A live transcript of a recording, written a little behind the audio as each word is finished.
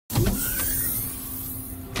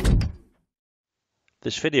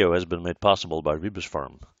This video has been made possible by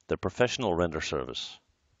Rebusfarm, the professional render service.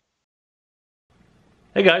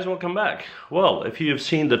 Hey guys, welcome back. Well, if you have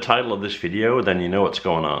seen the title of this video, then you know what's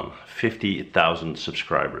going on. 50,000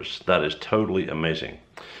 subscribers. That is totally amazing.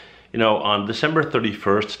 You know, on December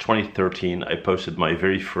 31st, 2013, I posted my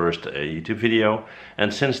very first YouTube video,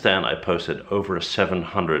 and since then I posted over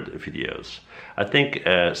 700 videos. I think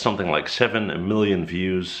something like 7 million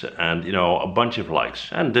views and, you know, a bunch of likes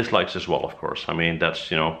and dislikes as well, of course. I mean, that's,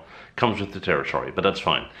 you know, comes with the territory, but that's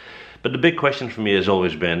fine. But the big question for me has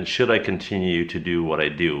always been, should I continue to do what I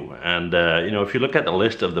do? And, you know, if you look at the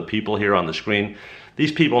list of the people here on the screen,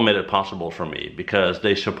 these people made it possible for me because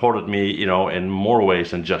they supported me, you know, in more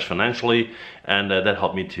ways than just financially, and that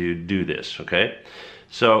helped me to do this, okay?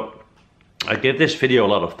 So I gave this video a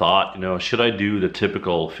lot of thought, you know, should I do the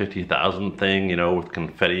typical 50,000 thing, you know, with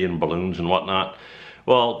confetti and balloons and whatnot?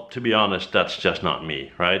 Well, to be honest, that's just not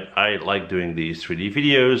me, right? I like doing these 3D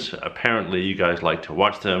videos. Apparently you guys like to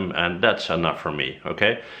watch them, and that's enough for me,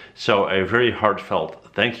 okay? So a very heartfelt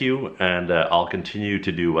thank you, and I'll continue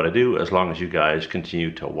to do what I do as long as you guys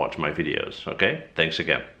continue to watch my videos, okay? Thanks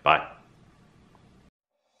again. Bye.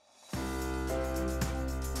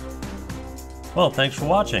 Well, thanks for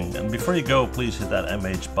watching, and before you go, please hit that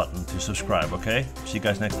MH button to subscribe, okay? See you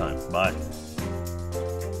guys next time. Bye.